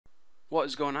What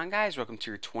is going on, guys? Welcome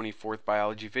to your 24th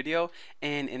biology video,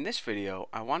 and in this video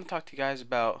I want to talk to you guys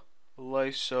about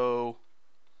lysosomes.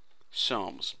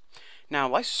 Now,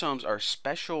 lysosomes are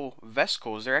special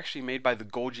vesicles. They're actually made by the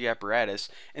Golgi apparatus,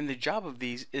 and the job of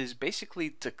these is basically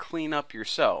to clean up your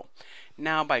cell.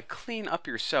 Now, by clean up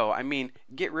your cell, I mean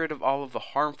get rid of all of the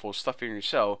harmful stuff in your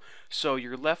cell, so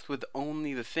you're left with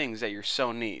only the things that your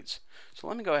cell needs. So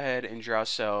let me go ahead and draw a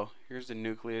cell. Here's the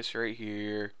nucleus right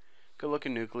here. Good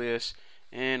looking nucleus,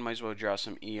 and might as well draw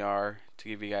some ER to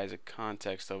give you guys a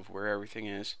context of where everything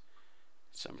is.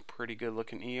 Some pretty good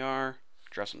looking ER.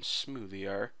 Draw some smooth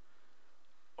ER.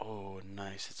 Oh,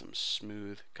 nice. It's some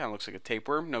smooth. Kind of looks like a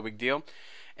tapeworm. No big deal.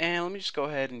 And let me just go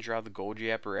ahead and draw the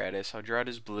Golgi apparatus. I'll draw it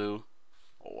as blue.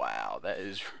 Wow, that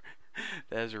is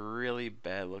a really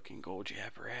bad looking Golgi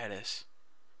apparatus.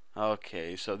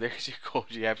 Okay, so there's your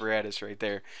Golgi apparatus right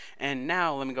there. And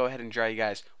now let me go ahead and draw you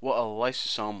guys what a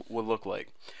lysosome would look like.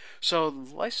 So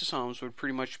the lysosomes would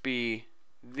pretty much be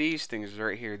these things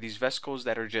right here, these vesicles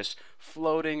that are just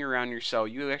floating around your cell.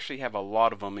 You actually have a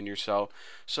lot of them in your cell.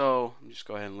 So just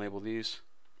go ahead and label these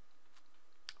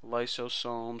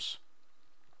lysosomes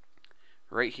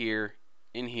right here,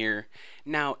 in here.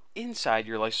 Now, inside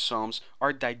your lysosomes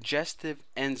are digestive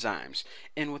enzymes,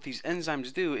 and what these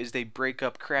enzymes do is they break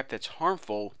up crap that's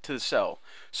harmful to the cell.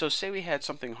 So say we had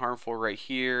something harmful right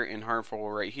here and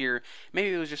harmful right here.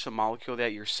 Maybe it was just a molecule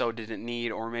that your cell didn't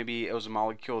need, or maybe it was a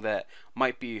molecule that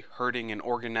might be hurting an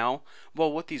organelle.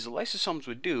 Well, what these lysosomes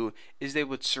would do is they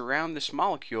would surround this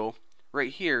molecule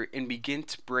right here and begin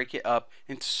to break it up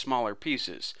into smaller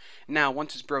pieces. Now,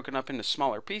 once it's broken up into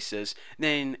smaller pieces,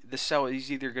 then the cell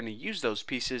is either going to use those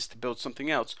pieces to build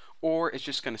something else, or it's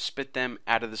just going to spit them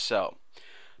out of the cell.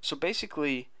 So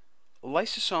basically,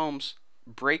 lysosomes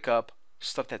break up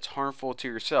stuff that's harmful to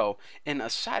your cell, and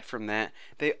aside from that,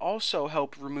 they also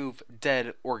help remove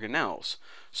dead organelles.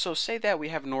 So say that we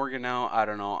have an organelle, I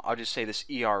don't know, I'll just say this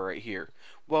ER right here.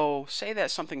 Well, say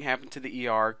that something happened to the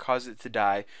ER, caused it to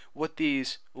die. What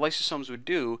these lysosomes would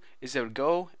do is they would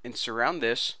go and surround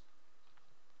this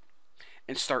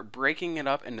and start breaking it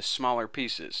up into smaller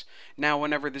pieces. Now,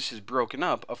 whenever this is broken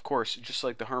up, of course, just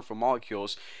like the harmful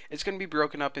molecules, it's going to be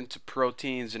broken up into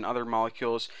proteins and other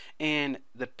molecules, and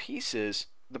the pieces,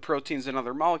 the proteins and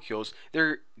other molecules,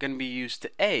 they're going to be used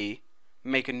to A,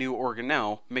 make a new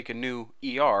organelle, make a new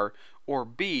ER, or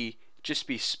B, just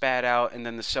be spat out and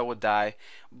then the cell would die.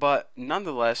 But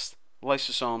nonetheless,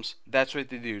 lysosomes, that's what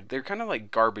they do. They're kind of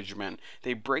like garbage men.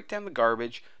 They break down the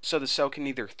garbage so the cell can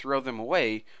either throw them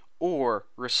away or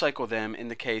recycle them. In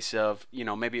the case of,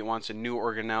 maybe it wants a new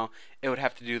organelle, it would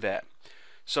have to do that.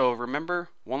 So remember,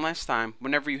 one last time,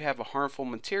 whenever you have a harmful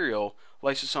material,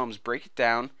 lysosomes break it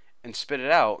down and spit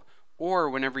it out. Or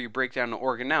whenever you break down an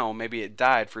organelle, maybe it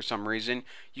died for some reason,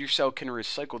 your cell can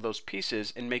recycle those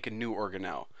pieces and make a new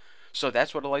organelle. So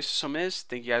that's what a lysosome is.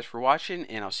 Thank you guys for watching,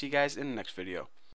 and I'll see you guys in the next video.